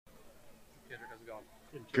Kendrick, how's it going?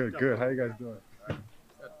 Good, good. How you guys doing? Did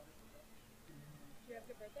you have a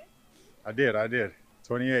good birthday? I did.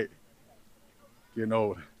 28. Getting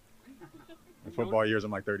old. In football years,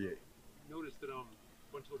 I'm like 38. Noticed that a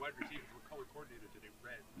bunch of the wide receivers were color coordinated today,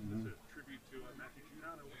 red. Is this a tribute to Matthew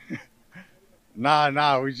Judon or what?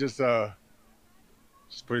 Nah. We just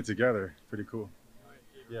put it together. Pretty cool.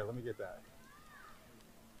 Yeah, let me get that.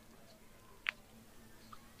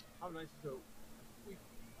 How nice to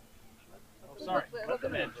Oh, sorry. Look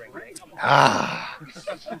at that. Ah.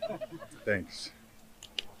 Thanks.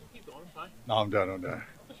 keep going, fine. No, I'm done.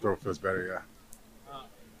 Throat feels better, yeah.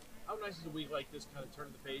 How nice is a week like this kind of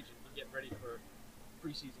turning the page and get ready for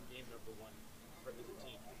preseason game number 1 for the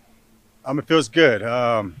team? It feels good.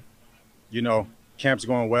 You know, camp's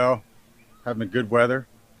going well. Having good weather.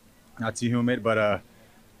 Not too humid, but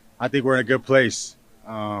I think we're in a good place.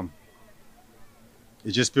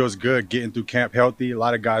 It just feels good getting through camp healthy. A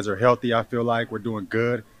lot of guys are healthy. I feel like we're doing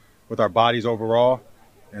good with our bodies overall.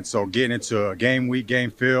 And so getting into a game week, game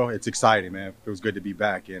feel, it's exciting, man. It feels good to be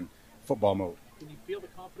back in football mode. Can you feel the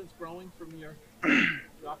confidence growing from your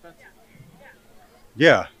offense?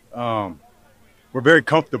 Yeah. We're very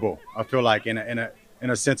comfortable, I feel like, in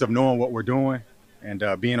a sense of knowing what we're doing and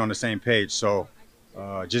being on the same page. So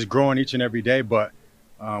just growing each and every day, but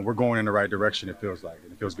we're going in the right direction, it feels like,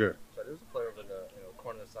 and it feels good. So there was a player over in the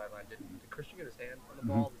corner of the sideline. Did Christian get his hand on the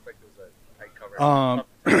ball? It looked like it was a tight cover.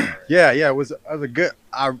 Yeah, it was a good.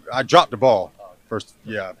 I dropped the ball first.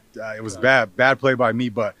 Yeah, it was bad play by me,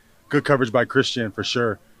 but good coverage by Christian for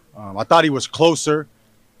sure. I thought he was closer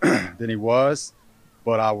than he was,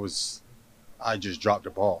 but I just dropped the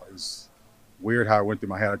ball. It was weird how it went through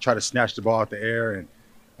my head. I tried to snatch the ball out the air, and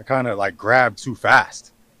I kind of like grabbed too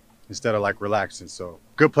fast instead of like relaxing. So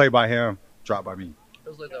good play by him, drop by me. It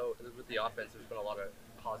feels like though with the offense, there's been a lot of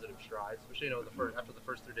positive strides, especially after the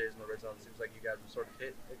first 3 days in the red zone. It seems like you guys have sort of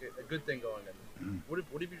hit a good thing going. And what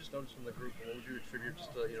have you just noticed from the group, and what would you attribute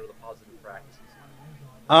just to the positive practices?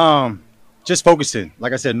 Just focusing,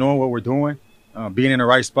 like I said, knowing what we're doing, being in the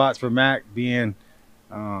right spots for Mac, doing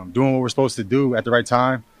what we're supposed to do at the right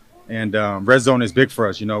time, and red zone is big for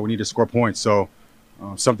us. We need to score points, so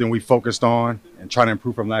something we focused on and trying to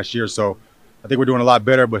improve from last year. So I think we're doing a lot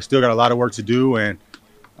better, but still got a lot of work to do, and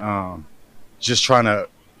just trying to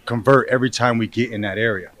convert every time we get in that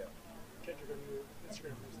area. Kendrick, on your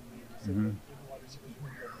Instagram recently, you said that wide receivers were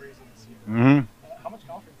going to go crazy this year. How much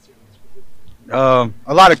confidence do you have in this?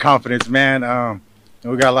 A lot of confidence, man.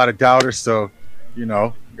 We got a lot of doubters, so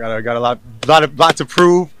got a lot to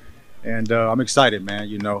prove, and I'm excited, man.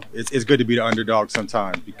 It's good to be the underdog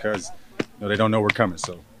sometimes because they don't know we're coming.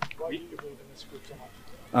 So Why do you believe in this group so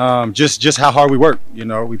much? just how hard we work.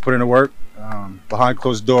 We put in the work behind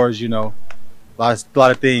closed doors. A lot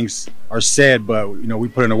of things are said, but we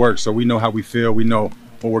put in the work, so we know how we feel. We know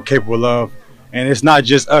what we're capable of, and it's not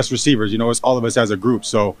just us receivers. It's all of us as a group.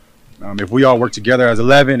 So if we all work together as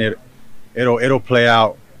 11, it'll play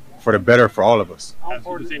out for the better for all of us. Ask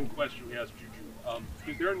you the same question we asked Juju.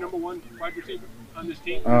 Is there a number 1 wide receiver on this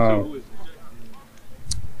team? So who is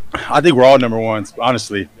it? I think we're all number ones,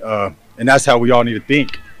 honestly, and that's how we all need to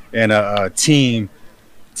think in a team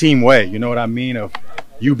way. You know what I mean? Of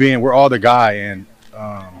you being, we're all the guy, and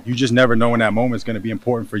you just never know when that moment is going to be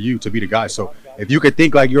important for you to be the guy. So if you could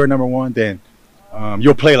think like you're a number 1, then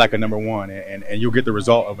you'll play like a number 1, and you'll get the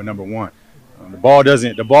result of a number 1.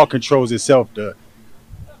 The ball controls itself. The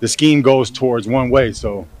scheme goes towards one way.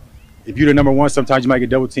 So if you're the number 1, sometimes you might get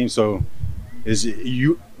double teamed. So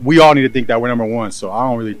we all need to think that we're number 1. So I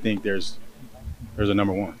don't really think there's a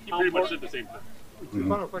number 1. He pretty much said the same thing. Two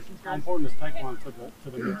final questions, guys. How important is Taekwondo to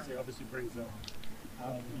the mix? It obviously brings a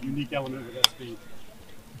unique element with that speed.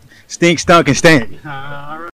 Stink, stunk, and stank. All right.